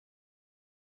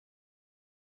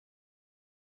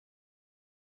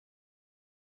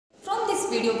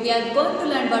video we are going to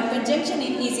learn about conjunction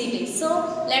in easy way. So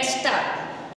let's start.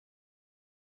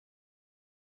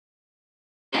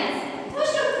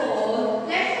 First of all,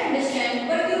 let's understand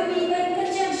what do you mean by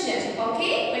conjunction.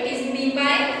 Okay, what is mean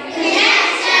by conjunction?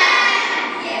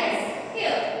 Yes,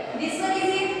 here this one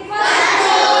is in first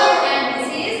row and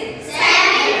this is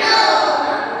second row.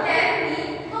 Tell me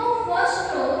how first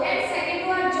row and second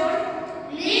row are joined?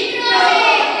 Mid row.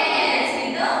 Yes,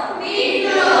 with the mid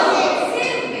row.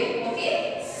 Same way. Okay,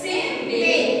 same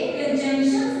way.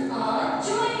 Conjunctions are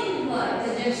joining words.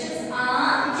 Conjunctions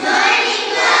are joining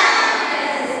words.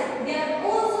 Yes, they are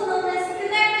also known as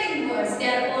connecting words. They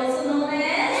are also known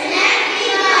as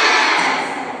connecting words.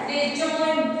 They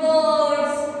join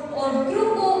words or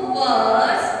group of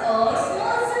words or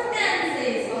small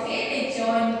sentences. Okay, they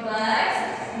join words,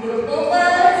 group of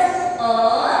words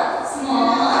or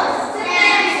small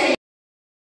sentences.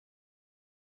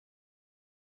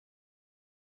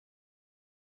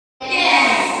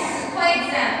 Yes, for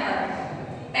example,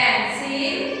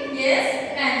 pencil. Yes,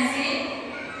 pencil.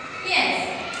 Yes,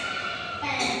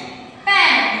 pen.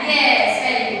 Yes,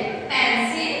 very good.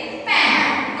 Pencil, pen.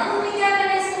 अब हमें क्या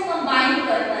करना है, इसको combine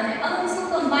करना है. अब हम इसको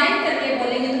कंबाइन करके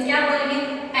बोलेंगे तो क्या बोलेंगे?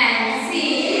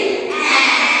 Pencil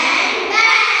and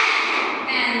pen.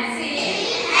 Pencil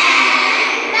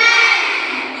and pen.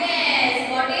 Yes,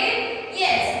 got it?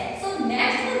 Yes. So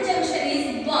next conjunction is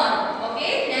but.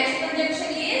 Okay, next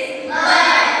conjunction is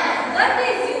but. But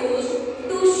is used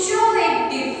to show a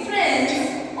difference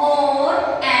or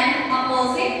an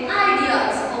opposite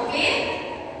ideas. Okay,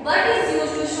 but is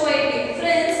used to show a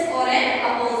difference or an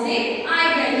opposite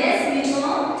idea. Yes, we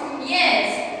know. Yes.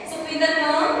 So with the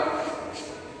term,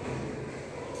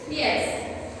 yes.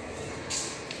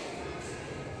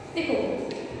 देखो,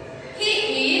 he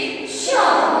is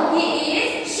short. He is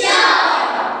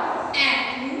short. And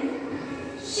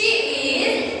she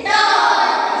is tall.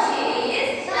 She is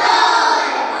tall.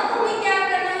 अब हमें क्या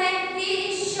करना है? He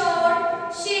is short,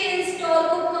 she is tall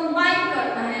को combine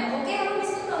करना है. Okay, हम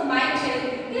इसको कंबाइन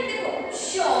करेंगे. ये देखो,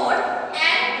 short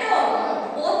and tall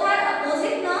both are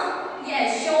opposite ना? Yes,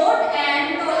 short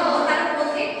and tall both are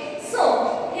opposite. So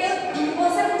here हम कौन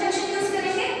सा conjunction यूज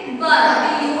करेंगे? But.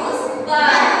 We use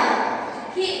but.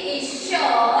 He is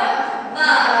short,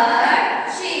 but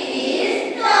she is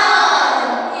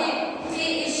tall. He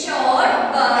is short,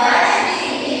 but she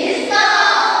is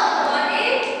tall. Got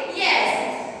it? Yes.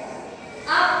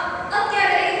 अब क्या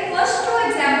करेंगे? First row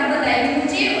example बताएंगे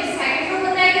मुझे और सेकंड रो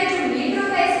बताएंगे. जो मिड रो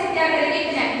है इसको क्या करेंगे?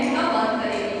 कनेक्टिंग का वर्क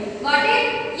करेंगे. Got it?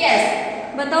 Yes.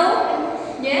 बताओ.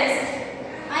 Yes.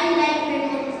 I like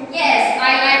red. Yes,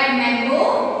 I like